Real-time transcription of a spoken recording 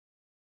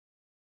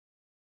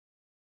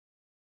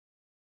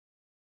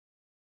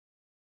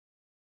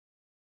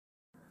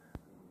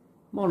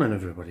Morning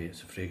everybody,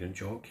 it's a Fragrant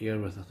Jock here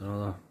with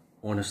another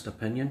honest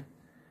opinion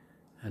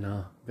in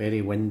a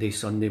very windy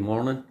Sunday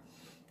morning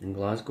in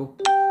Glasgow.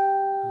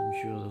 I'm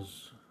sure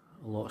there's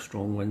a lot of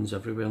strong winds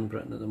everywhere in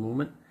Britain at the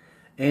moment.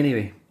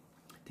 Anyway,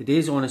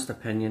 today's honest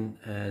opinion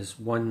is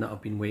one that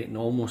I've been waiting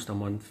almost a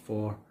month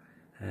for.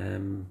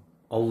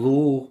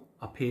 Although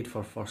I paid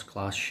for first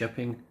class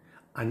shipping,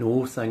 I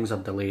know things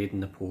are delayed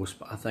in the post,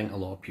 but I think a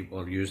lot of people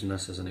are using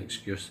this as an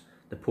excuse.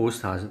 The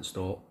post hasn't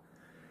stopped.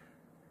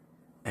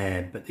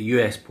 But the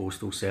US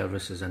Postal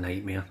Service is a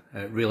nightmare.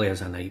 It really is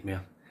a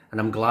nightmare.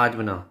 And I'm glad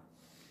when I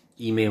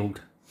emailed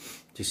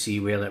to see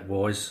where it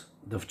was,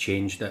 they've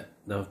changed it.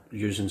 They're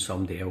using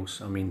somebody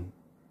else. I mean,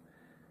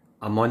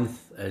 a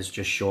month is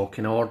just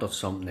shocking. I ordered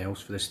something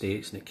else for the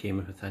States and it came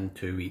within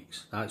 2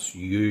 weeks. That's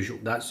usual.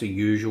 That's the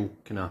usual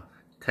kind of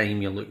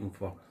time you're looking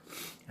for.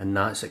 And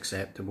that's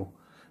acceptable.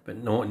 But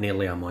not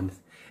nearly a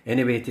month.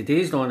 Anyway,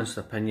 today's honest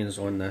opinions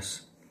on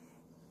this.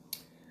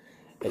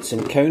 It's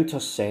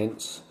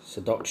SCENTS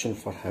Seduction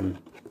For him.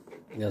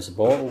 There's a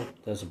bottle,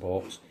 there's a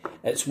box.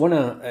 It's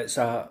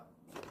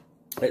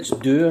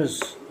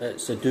Doers.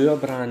 It's the Doer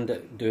brand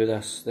that do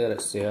this. There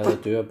it's there, the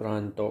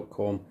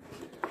doerbrand.com.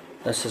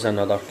 This is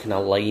another kind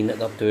of line that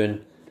they're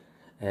doing.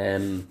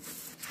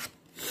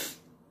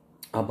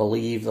 I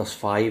believe there's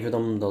 5 of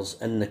them. There's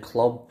In the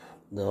Club,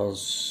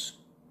 there's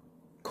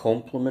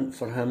Compliment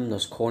For him,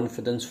 there's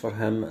Confidence For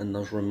him, and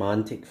there's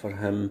Romantic For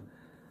him.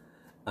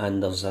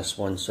 And there's this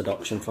one,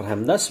 Seduction For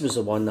him. This was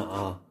the one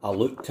that I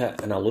looked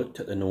at, and I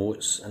looked at the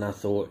notes, and I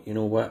thought, you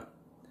know what,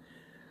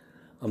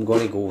 I'm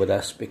going to go with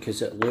this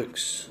because it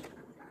looks,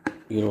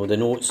 you know, the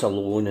notes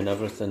alone and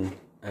everything,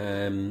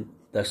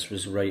 this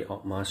was right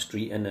up my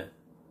street, and it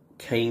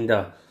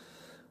kinda,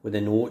 with the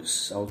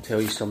notes, I'll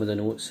tell you some of the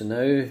notes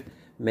now.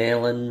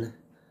 Melon,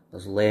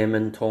 there's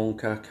lemon,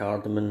 tonka,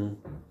 cardamom,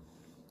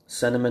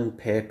 cinnamon,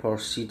 pepper,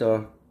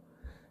 cedar,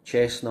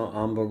 chestnut,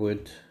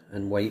 amberwood,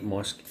 and white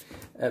musk.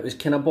 It was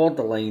kind of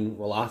borderline,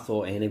 well I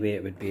thought anyway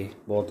it would be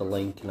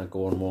borderline kind of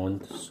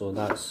gourmand, so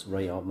that's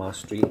right up my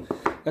street.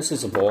 This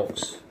is a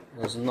box,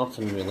 there's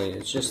nothing really,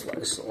 it's just like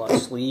a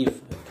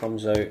sleeve, it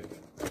comes out.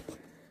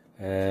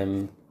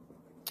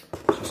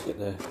 Just get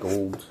the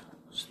gold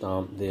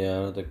stamp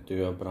there, the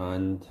Doer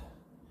brand,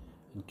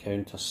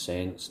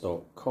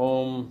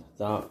 encounterscents.com,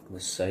 that on the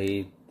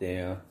side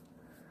there,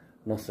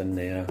 nothing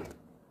there,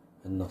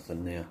 and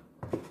nothing there.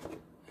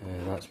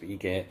 That's what you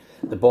get.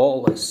 The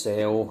bottle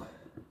itself,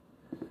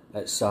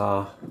 it's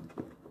quite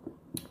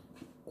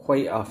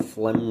a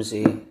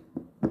flimsy,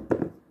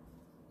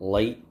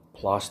 light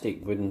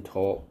plastic wooden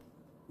top.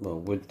 Well,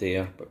 wood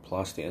there, but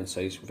plastic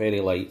inside. It's very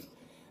light.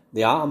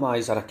 The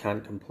atomizer I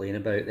can't complain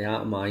about. The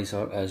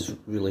atomizer is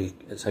really,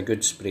 it's a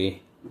good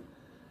spray.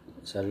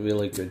 It's a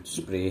really good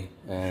spray.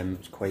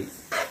 It's quite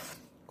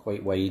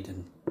wide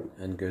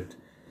and good.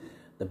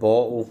 The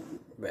bottle,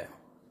 well,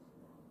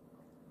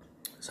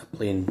 it's a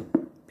plain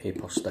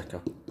paper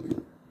sticker,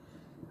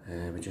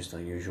 with just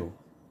a usual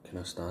kind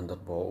of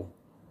standard bottle.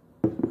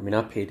 I mean,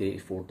 I paid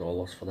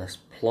 $84 for this,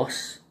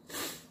 plus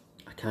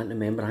I can't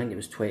remember, I think it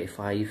was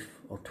 25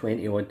 or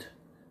 20 odd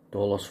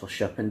dollars for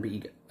shipping, but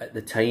at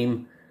the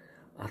time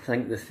I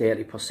think the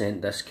 30%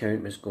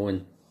 discount was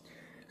going,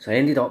 so I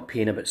ended up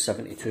paying about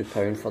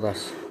 £72 for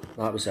this.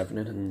 That was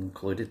everything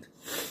included.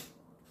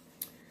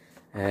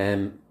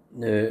 Now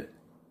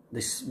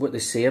what they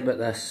say about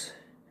this,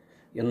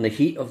 you're in the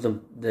heat of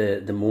the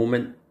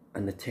moment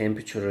and the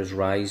temperature is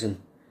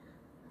rising.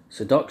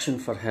 Seduction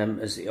for him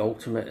is the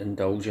ultimate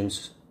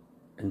indulgence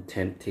and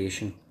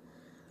temptation.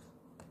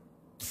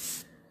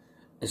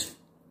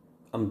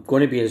 I'm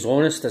going to be as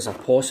honest as I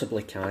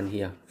possibly can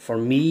here. For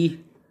me,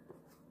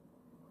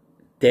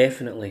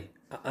 definitely.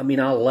 I mean,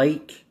 I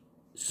like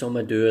some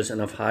of Doers, and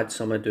I've had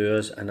some of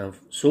Doers, and I've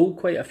sold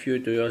quite a few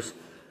Doers,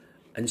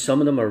 and some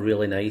of them are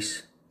really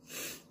nice,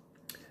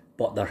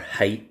 but they're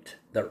hyped.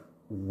 They're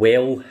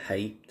well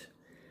hyped.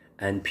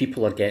 And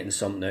people are getting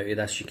something out of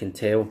this, you can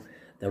tell.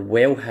 They're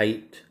well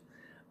hyped.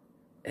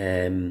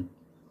 And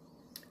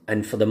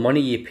for the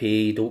money you pay,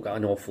 you don't get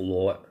an awful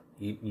lot.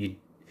 I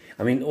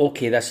mean,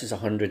 okay, this is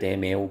 100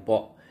 ml,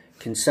 but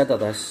consider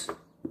this.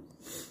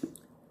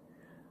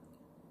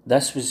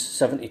 This was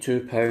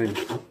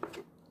 £72.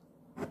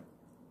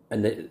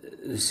 And they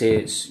say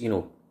it's, you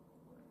know,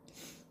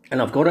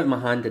 and I've got it in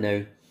my hand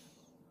now.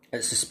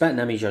 It's a spitting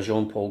image of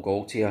Jean-Paul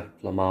Gaultier,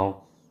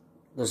 Lamal.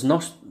 There's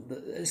not,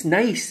 it's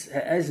nice,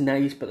 it is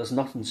nice, but there's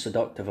nothing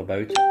seductive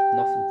about it,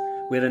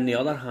 nothing. Where on the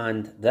other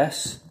hand,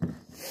 this,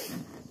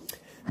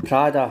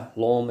 Prada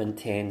L'Homme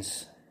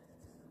Intense,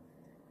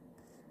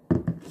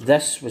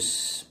 this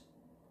was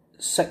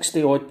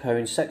 £60 odd,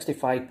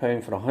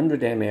 £65 for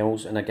 100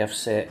 mls in a gift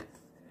set.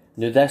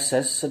 Now this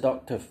is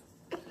seductive,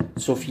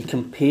 so if you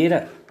compare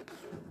it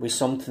with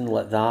something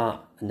like that,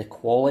 and the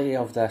quality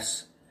of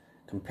this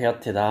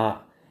compared to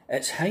that,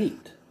 it's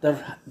hyped.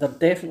 They're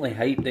definitely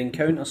hyped. The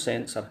Encounter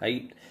scents are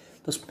hyped.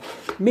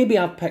 Maybe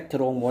I picked the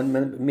wrong one,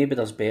 maybe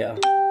there's better.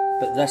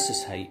 But this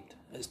is hyped.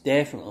 It's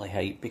definitely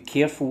hyped. Be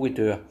careful with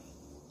Doer.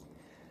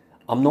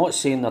 I'm not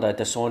saying they're a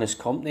dishonest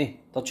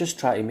company. They're just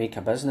trying to make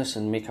a business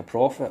and make a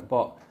profit.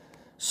 But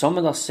some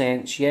of their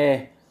scents,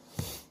 yeah,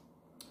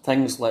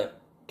 things like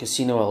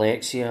Casino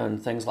Alexia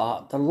and things like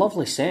that, they're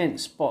lovely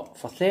scents. But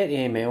for 30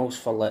 mls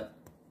for, like,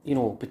 you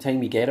know, by the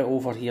time you get it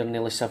over here,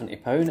 nearly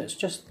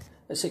 £70,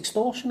 it's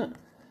extortionate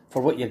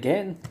for what you're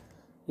getting.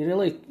 You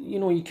really, you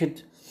know, you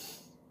could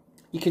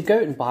go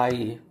out and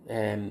buy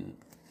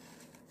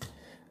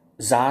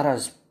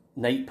Zara's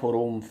Night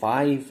Pour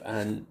 5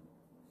 and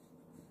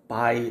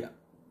buy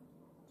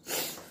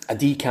a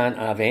decant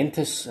of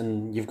Aventus,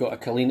 and you've got a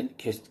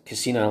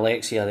Casino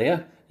Alexia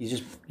there.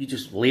 You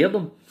just layer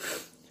them.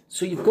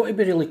 So you've got to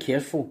be really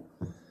careful.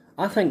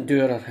 I think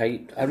Doer are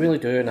hyped. I really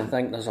do, and I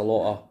think there's a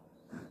lot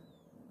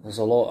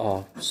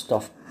of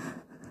stuff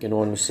going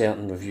on with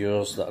certain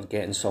reviewers that are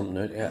getting something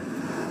out of it.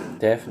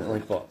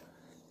 Definitely, but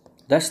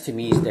this to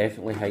me is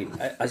definitely hype.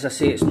 As I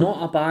say, it's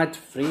not a bad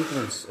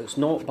fragrance. It's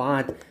not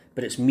bad,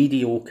 but it's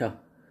mediocre.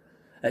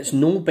 It's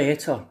no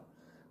better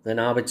than,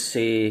 I would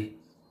say,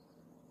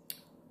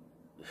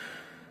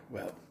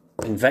 well,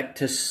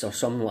 Invictus or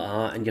something like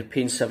that, and you're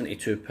paying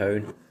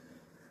 £72.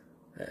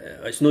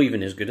 It's not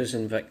even as good as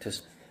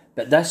Invictus.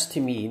 But this, to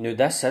me, now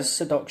this is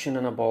seduction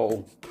in a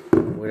bottle,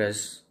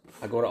 whereas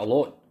I got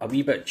it a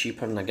wee bit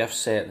cheaper in a gift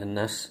set than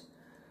this.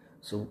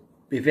 So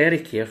be very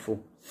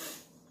careful.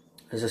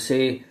 As I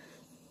say,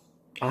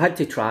 I had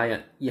to try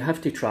it. You have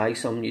to try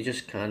some. You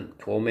just can't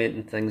comment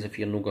on things if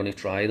you're not going to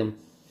try them.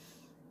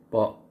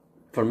 But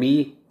for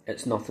me,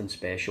 it's nothing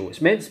special.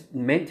 It's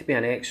meant to be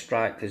an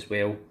extract as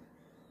well.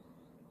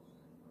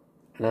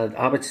 And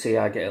I would say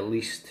I get at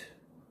least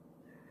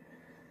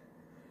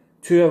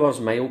 2 hours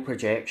mild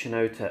projection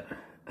out it,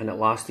 and it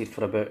lasted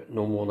for about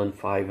no more than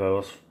 5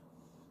 hours.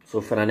 So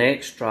for an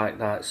extract,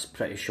 that's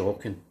pretty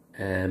shocking.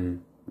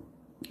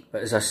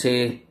 But as I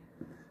say,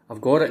 I've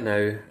got it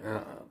now.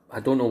 I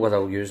don't know whether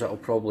I'll use it. I'll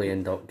probably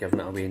end up giving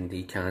it away in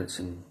decants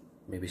and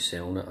maybe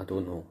selling it. I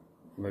don't know.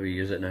 Maybe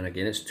use it now and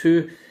again. It's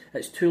too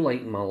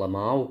light in my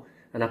Lamal,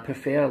 and I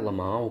prefer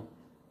Lamal.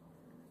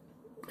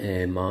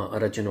 My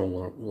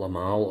original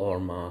Lamal,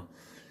 or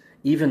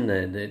even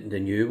the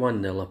new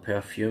one, the La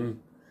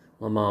Perfume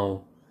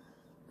Lamal,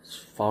 is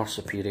far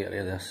superior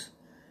to this,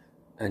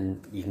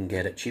 and you can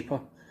get it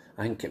cheaper.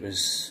 I think it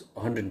was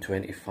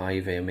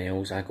 125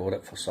 mls. I got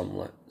it for something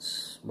like,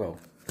 well,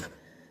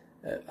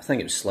 I think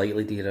it was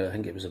slightly dearer. I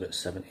think it was about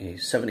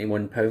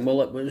 £71.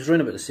 Well, it was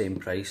around about the same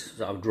price.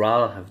 So I would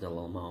rather have the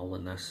Lamal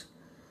than this.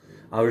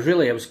 I was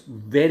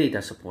very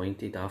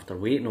disappointed after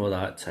waiting all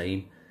that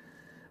time,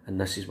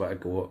 and this is what I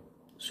got.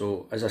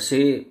 So as I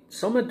say,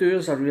 some of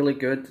Doers are really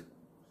good.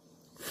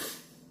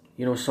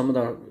 You know, some of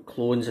their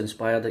clones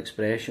inspired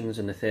expressions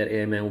in the 30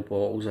 ml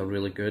bottles are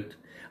really good.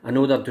 I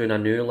know they're doing a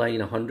new line,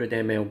 100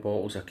 ml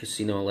bottles of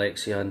Casino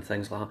Alexia and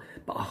things like that,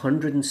 but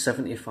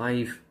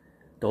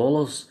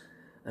 $175.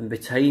 And by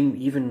time,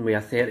 even with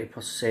a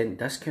 30%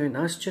 discount,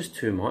 that's just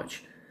too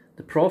much.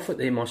 The profit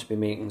they must be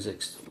making is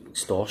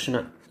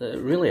extortionate. It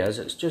really is.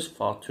 It's just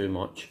far too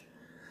much.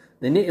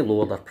 They need to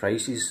lower their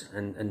prices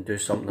and do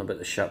something about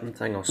the shipping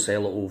thing, or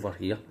sell it over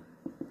here.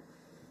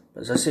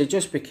 But as I say,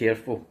 just be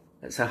careful.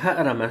 It's a hit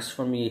or a miss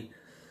for me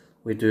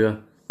with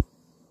Doer.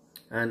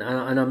 And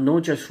I'm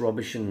not just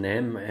rubbishing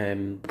them.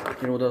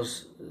 You know,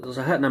 there's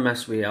a hit and a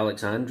miss with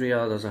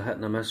Alexandria. There's a hit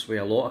and a miss with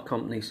a lot of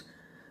companies.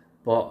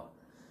 But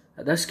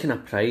at this kind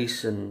of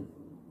price and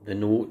the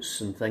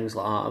notes and things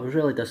like that, I was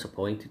really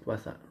disappointed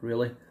with it,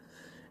 really.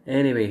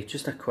 Anyway,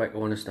 just a quick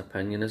honest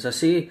opinion. As I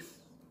say,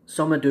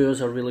 some of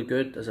Doers are really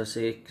good. As I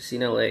say,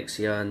 Casino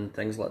Alexia and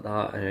things like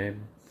that.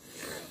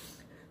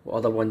 What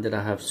other one did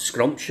I have?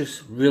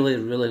 Scrumptious, really,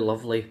 really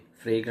lovely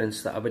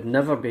fragrance that I would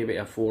never be able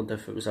to afford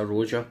if it was a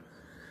Roger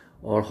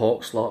or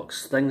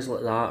Hoxlux, things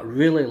like that.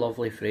 Really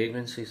lovely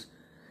fragrances,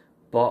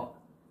 but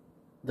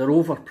they're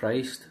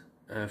overpriced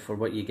for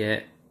what you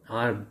get.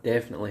 I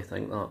definitely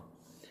think that.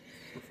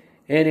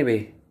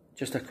 Anyway,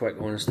 just a quick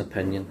honest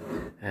opinion.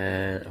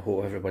 I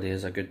hope everybody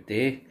has a good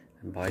day,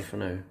 and bye for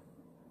now.